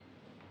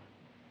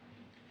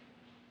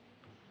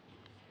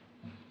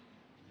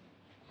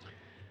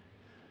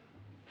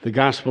The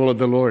Gospel of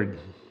the Lord.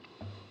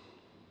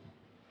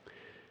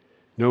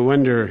 No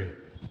wonder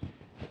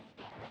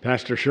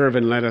Pastor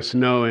Shervin let us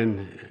know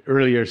in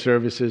earlier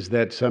services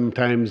that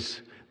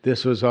sometimes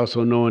this was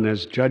also known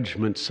as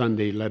Judgment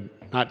Sunday,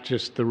 not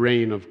just the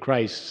reign of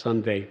Christ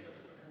Sunday.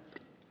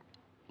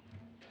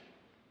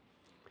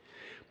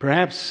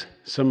 Perhaps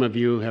some of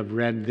you have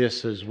read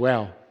this as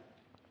well,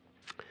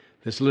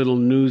 this little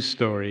news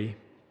story.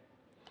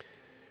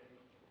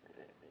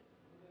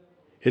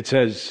 It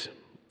says,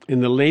 in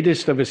the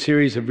latest of a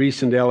series of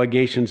recent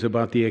allegations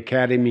about the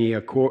Academy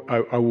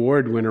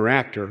Award winner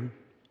actor,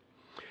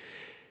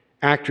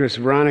 actress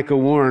Veronica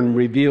Warren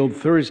revealed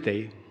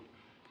Thursday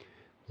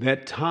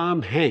that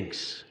Tom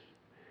Hanks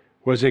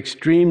was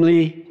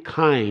extremely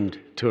kind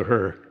to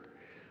her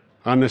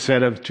on the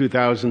set of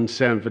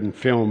 2007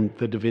 film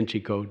The Da Vinci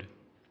Code.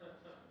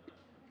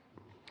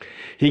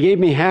 He gave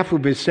me half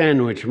of his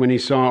sandwich when he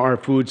saw our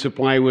food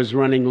supply was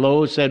running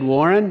low, said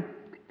Warren,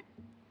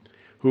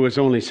 who was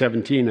only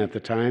 17 at the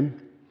time.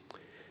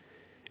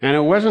 And it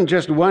wasn't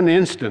just one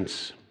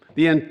instance.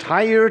 The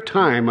entire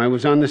time I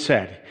was on the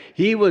set,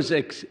 he was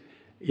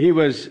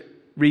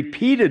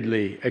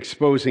repeatedly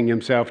exposing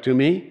himself to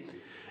me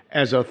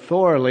as a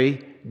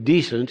thoroughly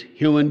decent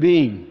human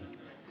being.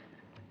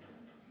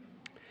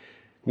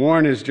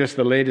 Warren is just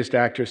the latest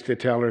actress to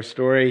tell her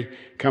story,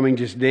 coming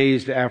just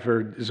days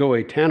after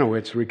Zoe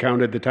Tanowitz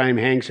recounted the time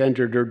Hanks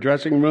entered her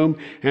dressing room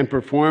and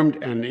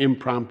performed an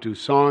impromptu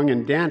song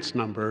and dance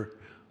number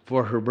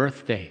for her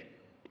birthday.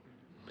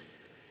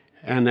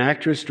 And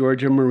actress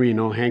Georgia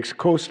Marino, Hanks'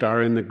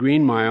 co-star in The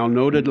Green Mile,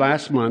 noted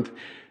last month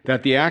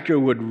that the actor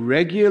would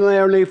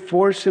regularly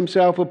force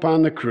himself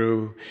upon the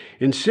crew,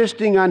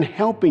 insisting on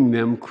helping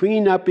them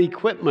clean up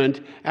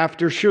equipment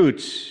after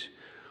shoots.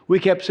 We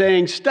kept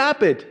saying,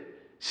 stop it,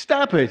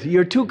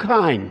 you're too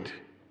kind.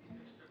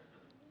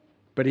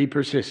 But he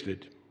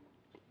persisted.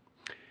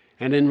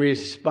 And in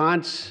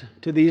response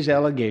to these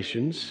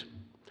allegations,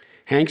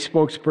 Hanks'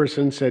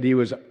 spokesperson said he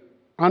was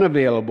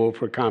unavailable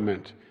for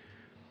comment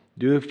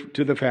due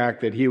to the fact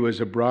that he was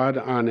abroad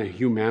on a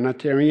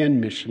humanitarian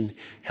mission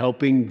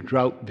helping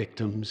drought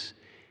victims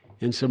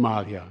in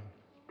Somalia.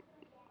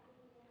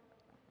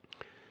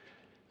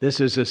 This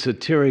is a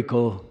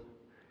satirical,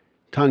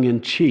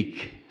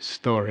 tongue-in-cheek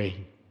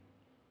story.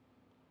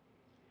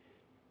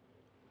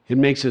 It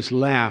makes us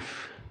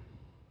laugh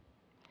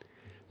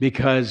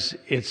because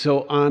it's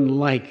so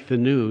unlike the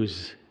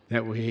news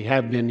that we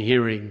have been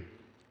hearing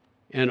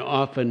and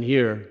often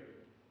hear,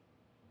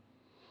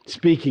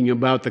 speaking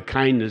about the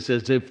kindness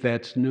as if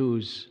that's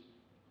news.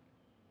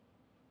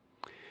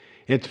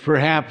 It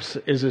perhaps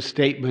is a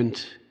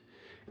statement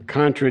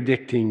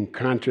contradicting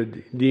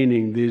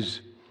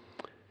these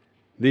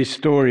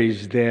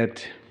stories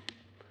that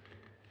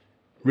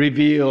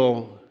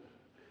reveal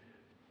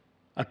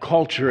a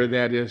culture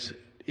that is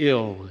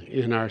ill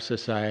in our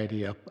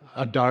society,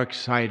 a dark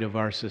side of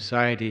our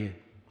society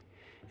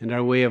and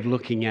our way of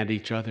looking at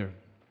each other.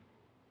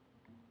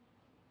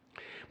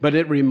 But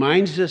it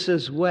reminds us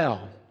as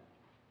well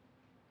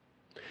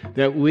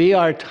that we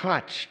are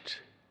touched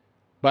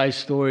by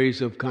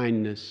stories of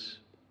kindness.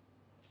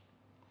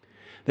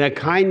 That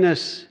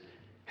kindness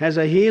has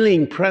a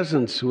healing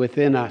presence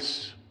within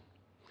us.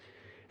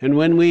 And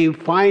when we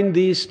find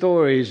these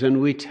stories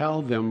and we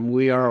tell them,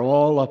 we are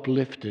all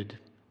uplifted.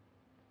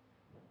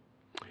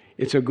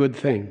 It's a good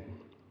thing.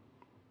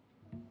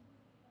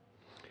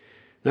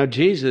 Now,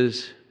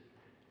 Jesus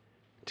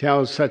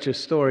tells such a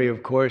story,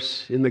 of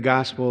course, in the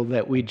gospel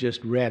that we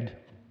just read.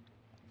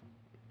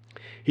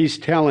 He's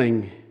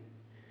telling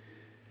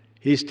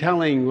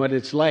what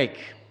it's like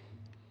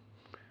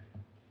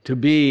to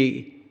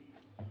be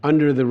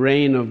under the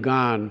reign of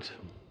God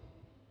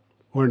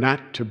or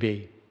not to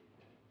be.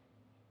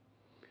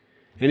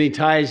 And he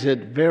ties it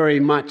very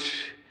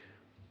much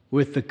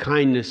with the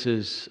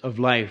kindnesses of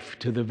life,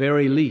 to the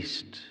very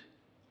least,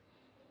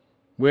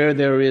 where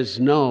there is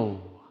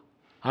no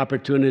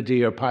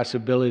opportunity or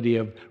possibility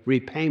of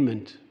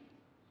repayment.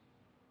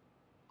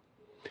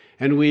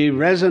 And we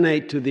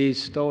resonate to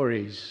these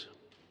stories.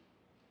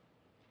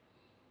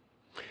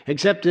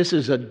 Except this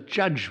is a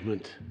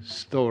judgment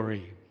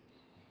story.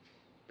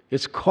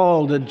 It's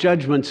called a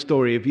judgment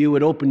story. If you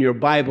would open your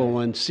Bible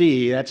and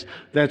see,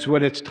 that's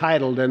what it's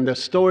titled. And the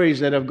stories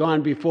that have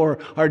gone before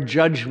are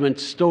judgment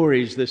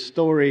stories. The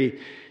story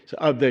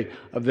of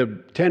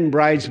the 10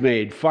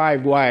 bridesmaids,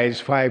 5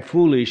 wise, 5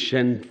 foolish,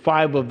 and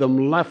 5 of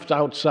them left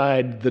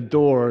outside the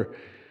door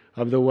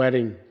of the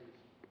wedding.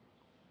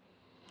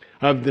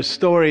 Of the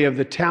story of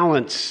the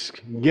talents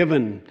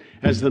given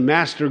as the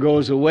master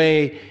goes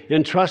away,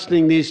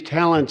 entrusting these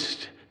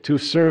talents to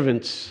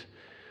servants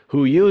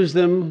who use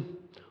them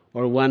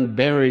or one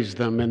buries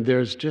them, and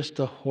there's just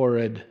a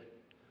horrid,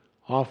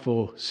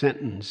 awful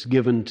sentence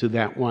given to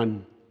that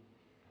one.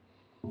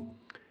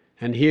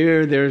 And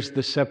here there's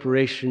the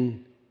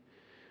separation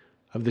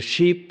of the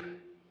sheep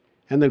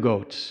and the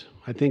goats.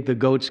 I think the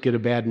goats get a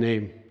bad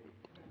name.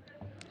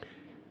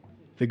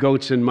 The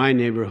goats in my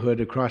neighborhood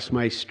across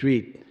my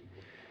street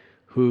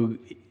who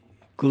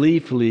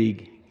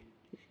gleefully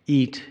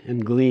eat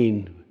and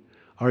glean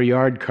our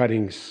yard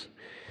cuttings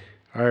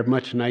are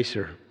much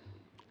nicer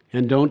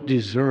and don't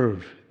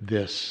deserve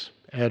this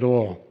at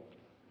all.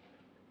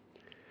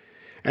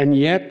 And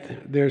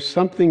yet, there's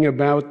something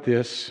about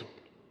this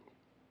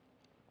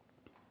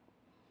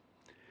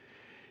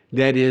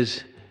that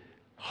is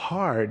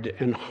hard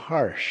and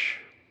harsh.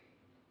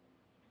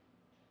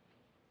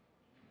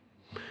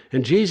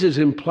 And Jesus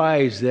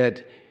implies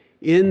that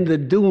in the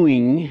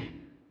doing,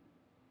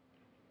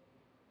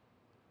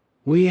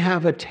 we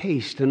have a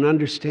taste and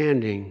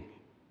understanding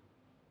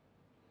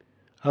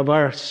of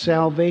our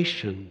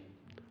salvation.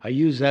 I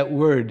use that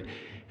word,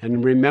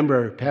 and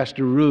remember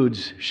Pastor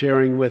Rude's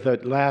sharing with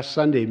it last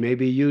Sunday,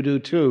 maybe you do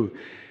too,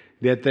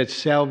 that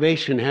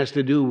salvation has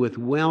to do with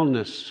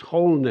wellness,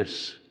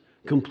 wholeness,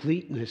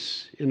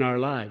 completeness in our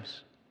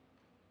lives.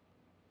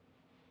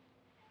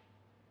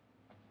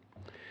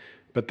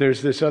 But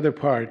there's this other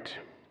part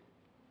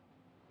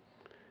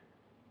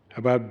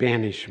about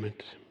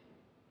banishment,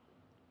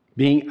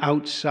 being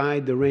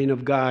outside the reign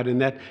of God, and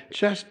that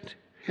just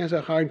has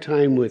a hard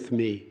time with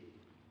me.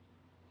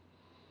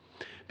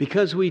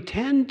 Because we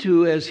tend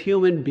to, as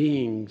human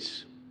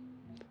beings,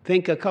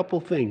 think a couple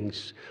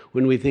things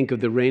when we think of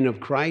the reign of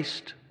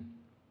Christ.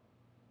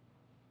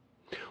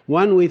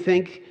 One, we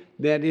think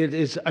that it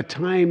is a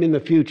time in the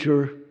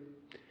future,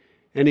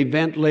 an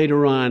event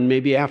later on,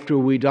 maybe after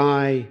we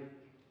die,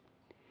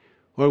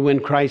 or when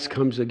Christ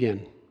comes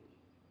again.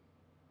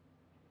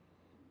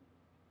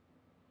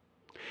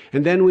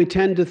 And then we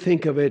tend to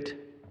think of it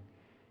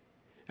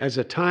as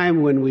a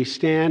time when we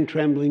stand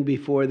trembling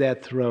before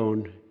that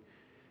throne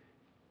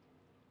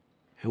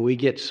and we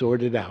get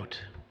sorted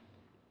out.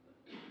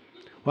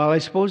 Well, I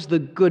suppose the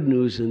good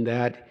news in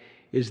that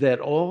is that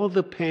all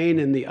the pain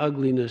and the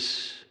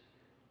ugliness,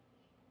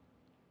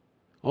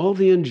 all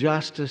the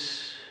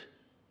injustice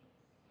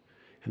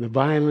and the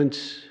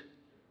violence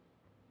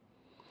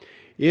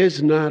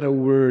is not a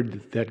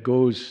word that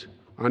goes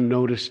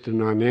unnoticed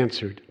and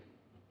unanswered.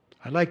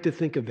 I like to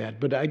think of that,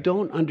 but I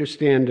don't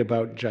understand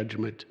about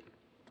judgment.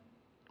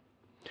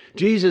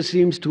 Jesus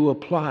seems to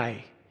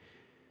apply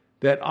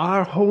that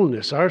our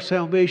wholeness, our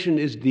salvation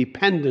is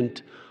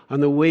dependent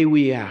on the way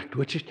we act,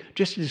 which is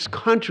just as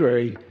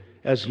contrary,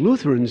 as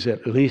Lutherans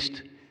at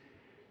least,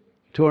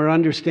 to our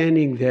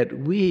understanding that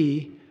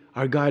we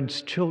are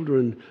God's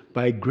children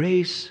by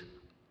grace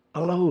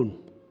alone.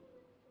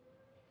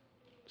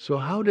 So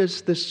how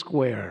does this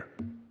square?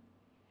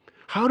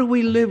 How do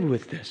we live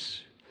with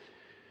this?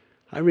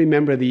 I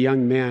remember the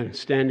young man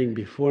standing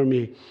before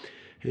me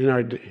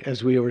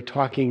as we were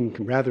talking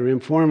rather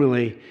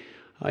informally.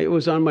 It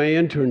was on my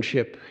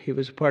internship. He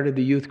was part of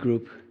the youth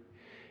group.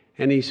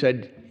 And he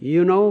said,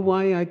 "You know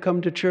why I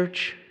come to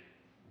church?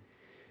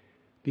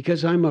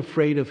 Because I'm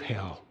afraid of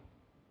hell."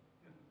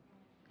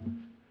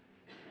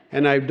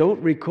 And I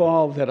don't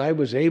recall that I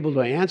was able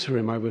to answer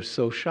him. I was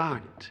so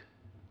shocked.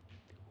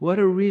 What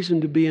a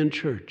reason to be in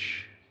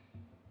church.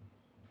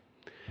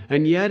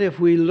 And yet, if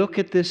we look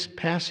at this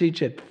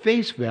passage at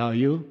face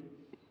value,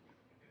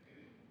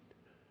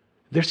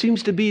 there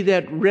seems to be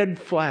that red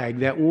flag,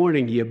 that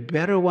warning. You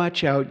better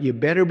watch out. You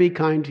better be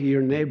kind to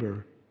your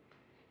neighbor.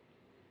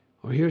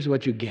 Or here's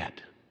what you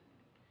get.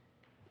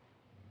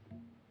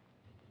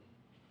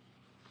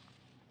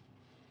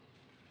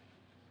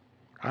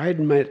 I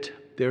admit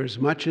there's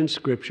much in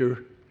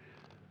Scripture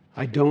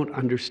I don't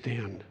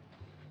understand.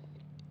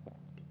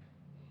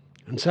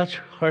 And such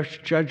harsh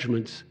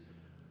judgments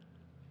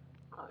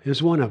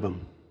is one of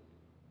them.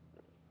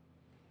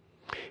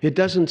 It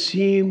doesn't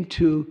seem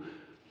to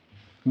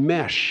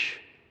mesh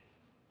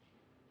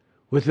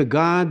with the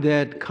God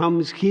that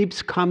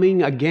keeps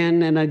coming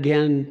again and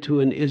again to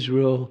an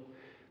Israel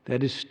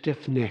that is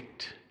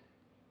stiff-necked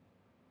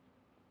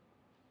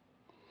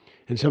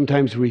and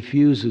sometimes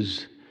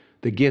refuses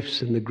the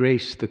gifts and the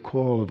grace, the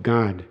call of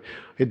God.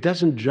 It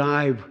doesn't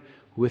jive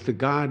with the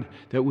God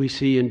that we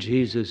see in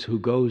Jesus, who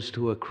goes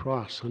to a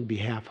cross on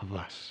behalf of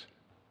us.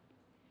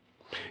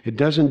 It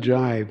doesn't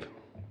jive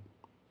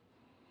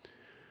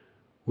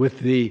with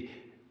the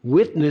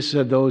witness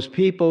of those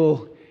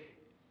people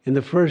in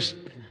the first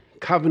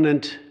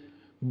covenant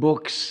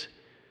books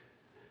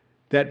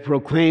that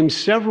proclaim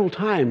several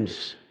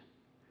times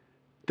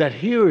that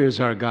here is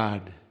our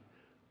God,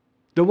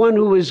 the one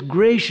who is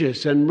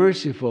gracious and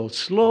merciful,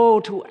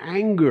 slow to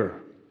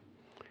anger,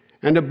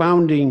 and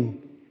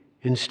abounding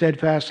in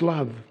steadfast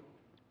love.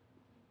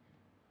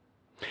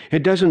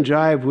 It doesn't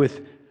jive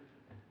with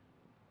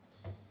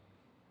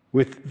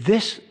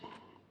this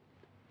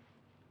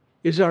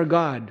is our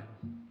God.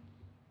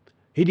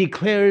 He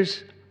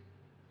declares,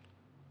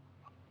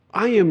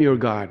 I am your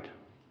God.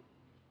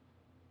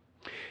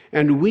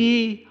 And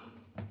we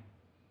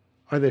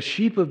are the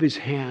sheep of his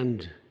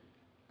hand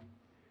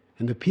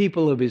and the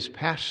people of his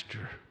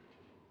pasture.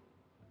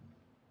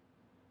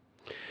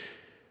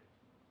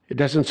 It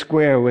doesn't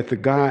square with the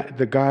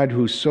God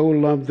who so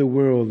loved the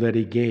world that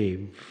he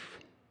gave,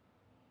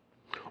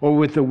 or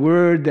with the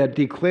word that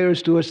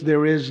declares to us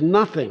there is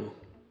nothing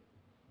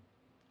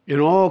in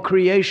all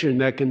creation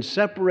that can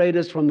separate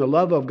us from the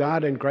love of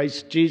God in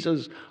Christ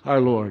Jesus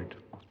our Lord.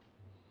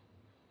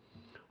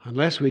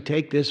 unless we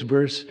take this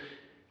verse,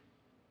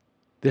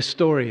 this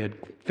story at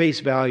face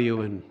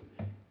value and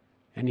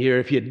here,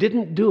 if you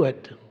didn't do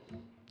it,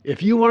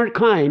 if you weren't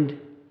kind,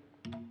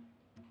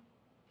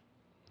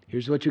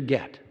 here's what you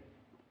get.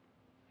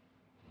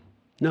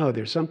 No,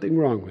 there's something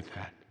wrong with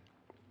that.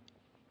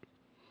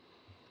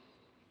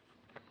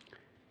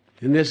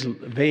 In this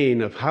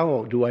vein of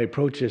how do I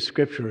approach this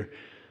scripture,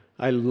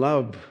 I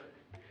love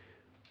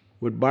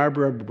what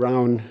Barbara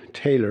Brown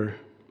Taylor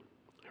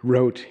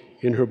wrote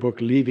in her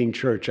book, Leaving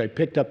Church. I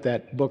picked up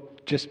that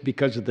book just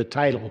because of the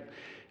title,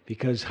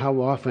 because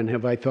how often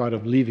have I thought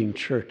of leaving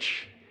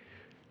church?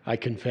 I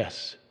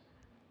confess.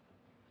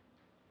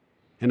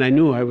 And I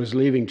knew I was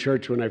leaving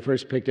church when I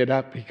first picked it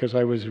up because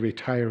I was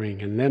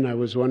retiring, and then I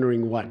was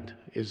wondering what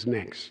is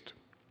next.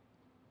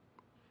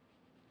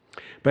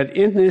 But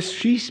in this,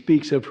 she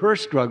speaks of her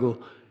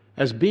struggle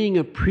as being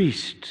a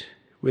priest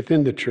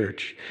within the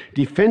church,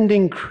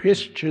 defending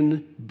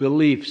Christian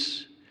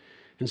beliefs,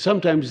 and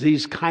sometimes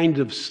these kind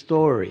of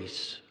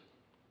stories.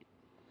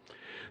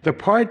 The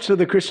parts of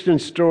the Christian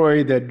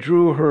story that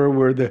drew her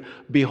were the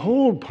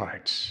behold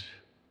parts,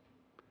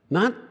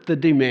 not the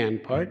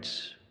demand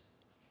parts.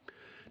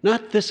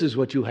 Not this is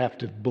what you have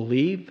to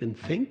believe and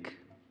think,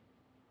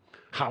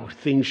 how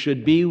things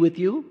should be with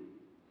you,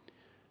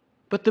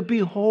 but the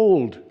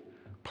behold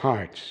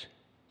parts.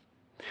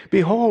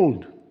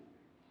 Behold,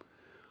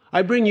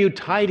 I bring you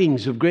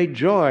tidings of great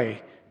joy.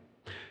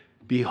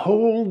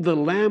 Behold the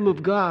Lamb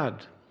of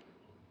God.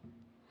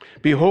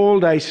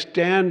 Behold, I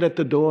stand at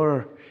the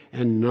door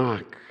and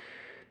knock.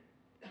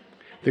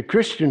 The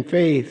Christian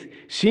faith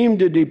seemed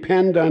to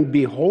depend on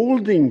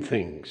beholding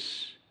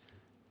things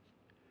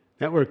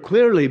that were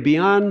clearly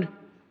beyond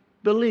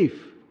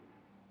belief.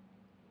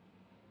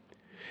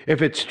 If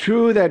it's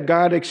true that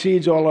God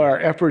exceeds all our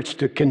efforts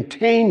to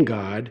contain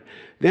God,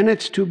 then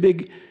it's too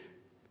big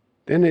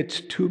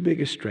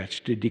a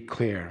stretch to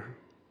declare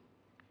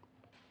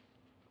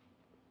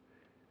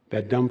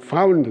that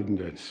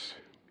dumbfoundedness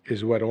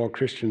is what all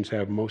Christians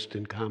have most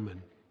in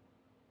common.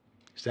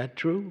 Is that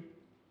true?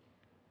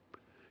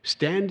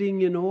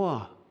 Standing in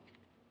awe,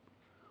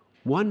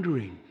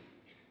 wondering,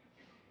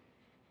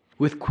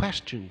 with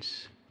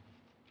questions.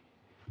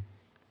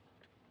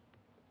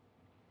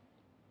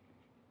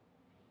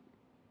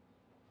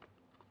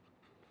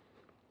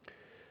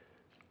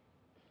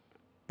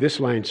 This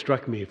line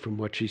struck me from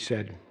what she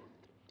said.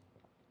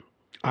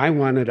 I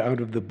wanted out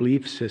of the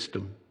belief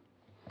system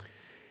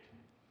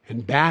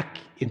and back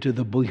into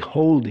the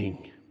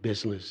beholding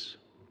business.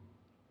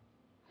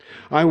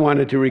 I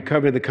wanted to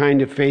recover the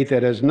kind of faith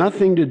that has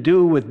nothing to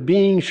do with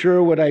being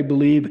sure what I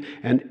believe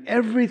and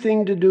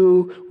everything to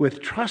do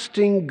with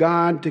trusting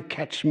God to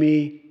catch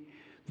me,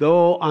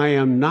 though I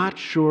am not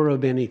sure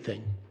of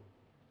anything.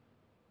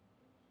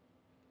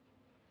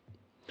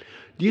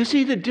 Do you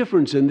see the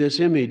difference in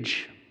this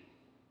image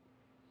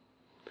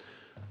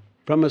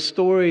from a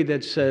story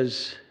that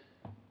says,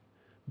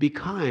 be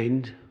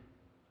kind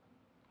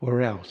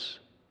or else?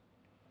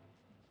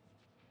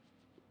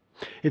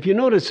 If you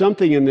notice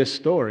something in this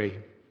story,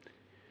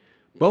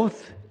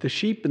 both the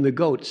sheep and the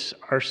goats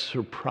are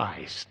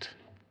surprised.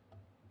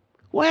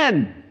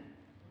 When?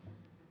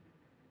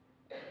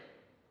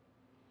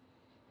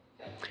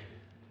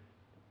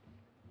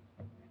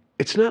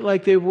 It's not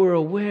like they were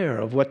aware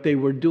of what they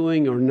were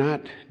doing or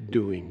not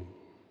doing.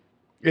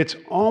 It's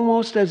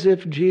almost as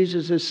if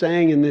Jesus is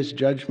saying in this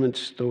judgment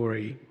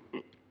story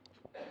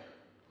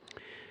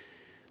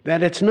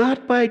that it's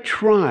not by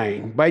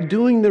trying, by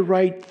doing the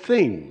right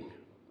thing,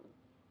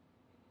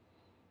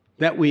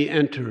 that we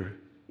enter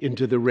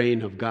into the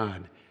reign of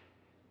God,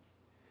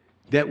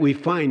 that we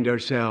find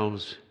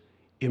ourselves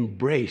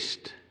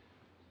embraced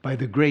by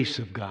the grace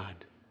of God.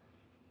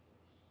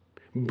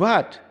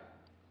 But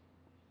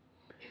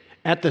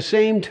at the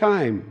same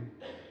time,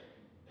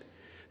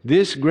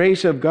 this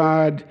grace of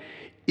God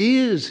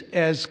is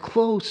as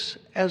close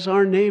as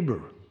our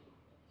neighbor,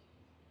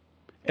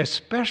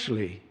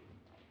 especially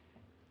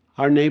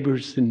our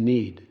neighbors in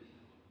need.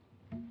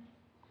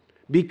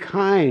 Be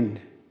kind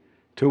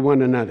to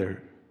one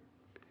another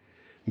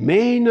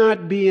may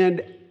not be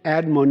an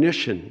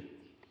admonition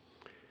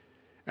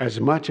as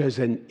much as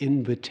an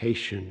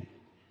invitation.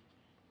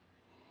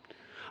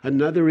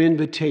 Another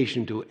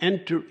invitation to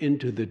enter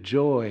into the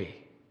joy,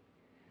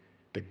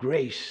 the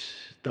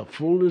grace, the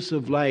fullness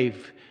of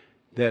life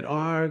that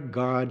our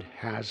God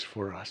has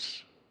for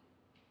us.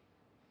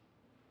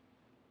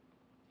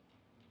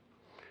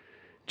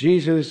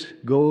 Jesus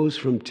goes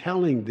from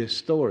telling this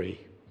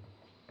story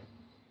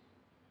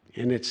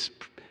and its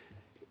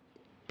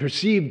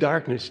perceived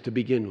darkness to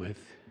begin with,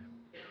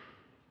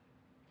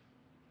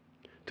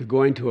 to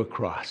going to a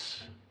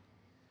cross.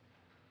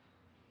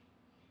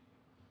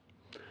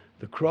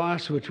 The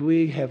cross which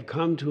we have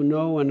come to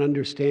know and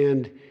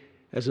understand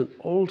as an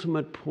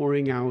ultimate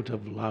pouring out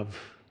of love,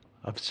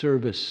 of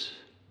service,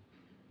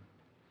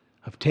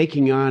 of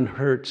taking on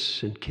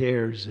hurts and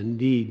cares and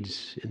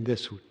needs in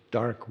this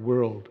dark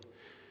world,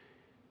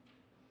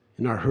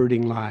 in our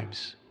hurting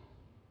lives.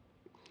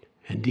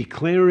 and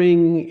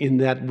declaring in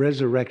that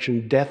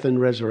resurrection, death and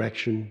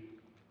resurrection,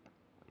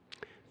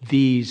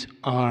 these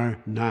are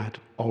not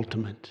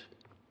ultimate.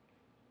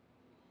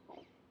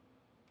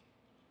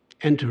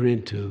 Enter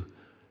into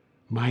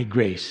my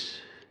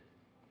grace,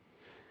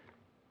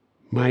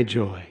 my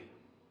joy.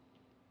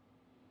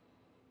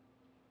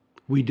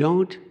 We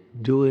don't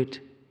do it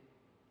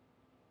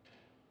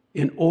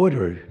in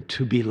order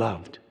to be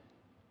loved.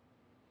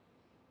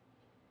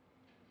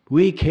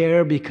 We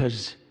care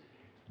because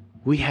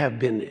we have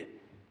been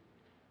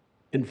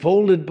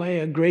enfolded by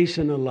a grace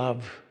and a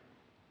love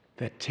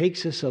that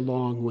takes us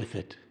along with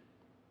it,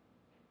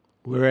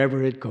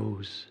 wherever it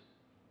goes.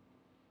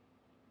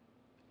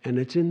 And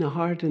it's in the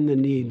heart and the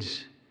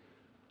needs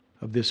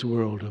of this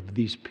world, of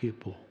these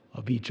people,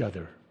 of each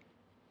other,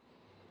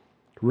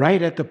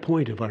 right at the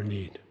point of our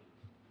need.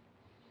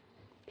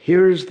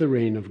 Here's the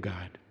reign of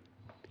God.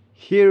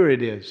 Here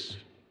it is.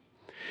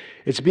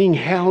 It's being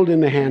held in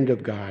the hand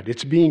of God.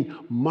 It's being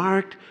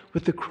marked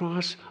with the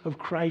cross of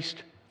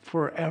Christ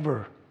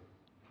forever.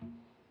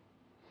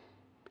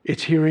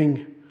 It's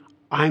hearing,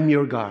 I'm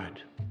your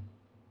God,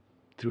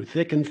 through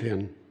thick and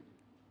thin.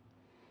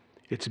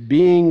 It's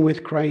being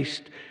with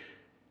Christ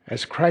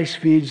as Christ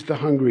feeds the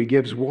hungry,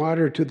 gives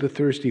water to the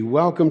thirsty,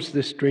 welcomes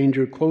the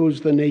stranger,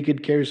 clothes the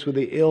naked, cares for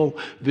the ill,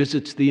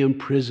 visits the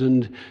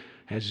imprisoned,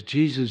 as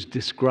Jesus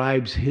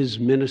describes his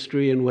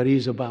ministry and what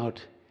he's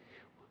about.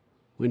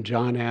 When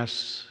John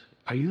asks,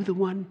 are you the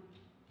one?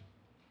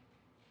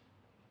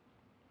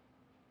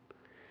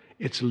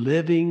 It's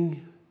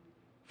living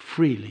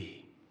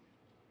freely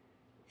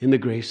in the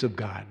grace of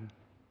God.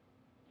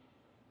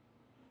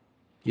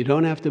 You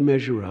don't have to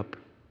measure up.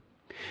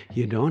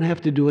 You don't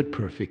have to do it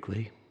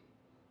perfectly.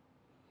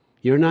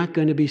 You're not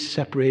going to be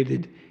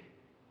separated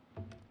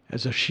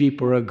as a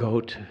sheep or a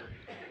goat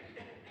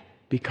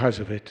because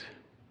of it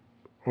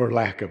or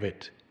lack of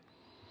it.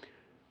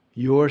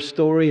 Your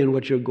story and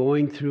what you're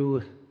going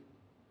through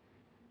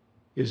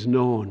is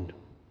known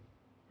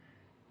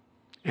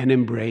and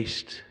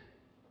embraced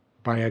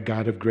by a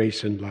God of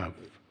grace and love.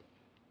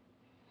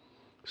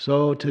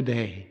 So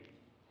today,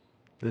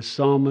 the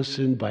psalmist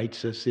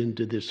invites us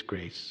into this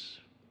grace.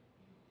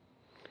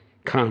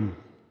 Come,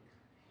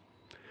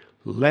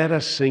 let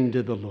us sing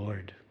to the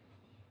Lord.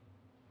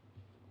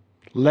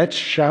 Let's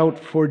shout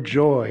for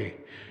joy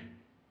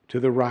to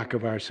the rock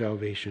of our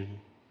salvation.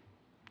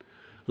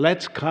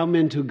 Let's come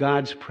into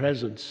God's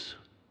presence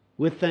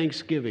with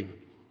thanksgiving.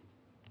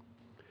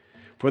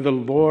 For the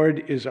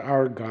Lord is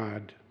our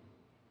God,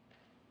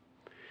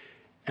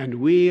 and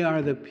we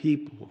are the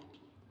people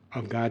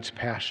of God's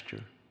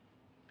pasture,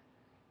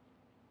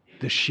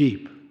 the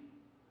sheep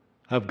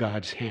of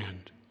God's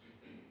hand.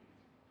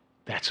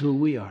 That's who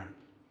we are.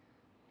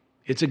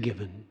 It's a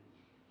given.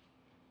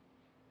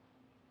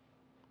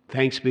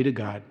 Thanks be to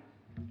God.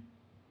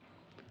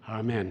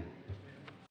 Amen.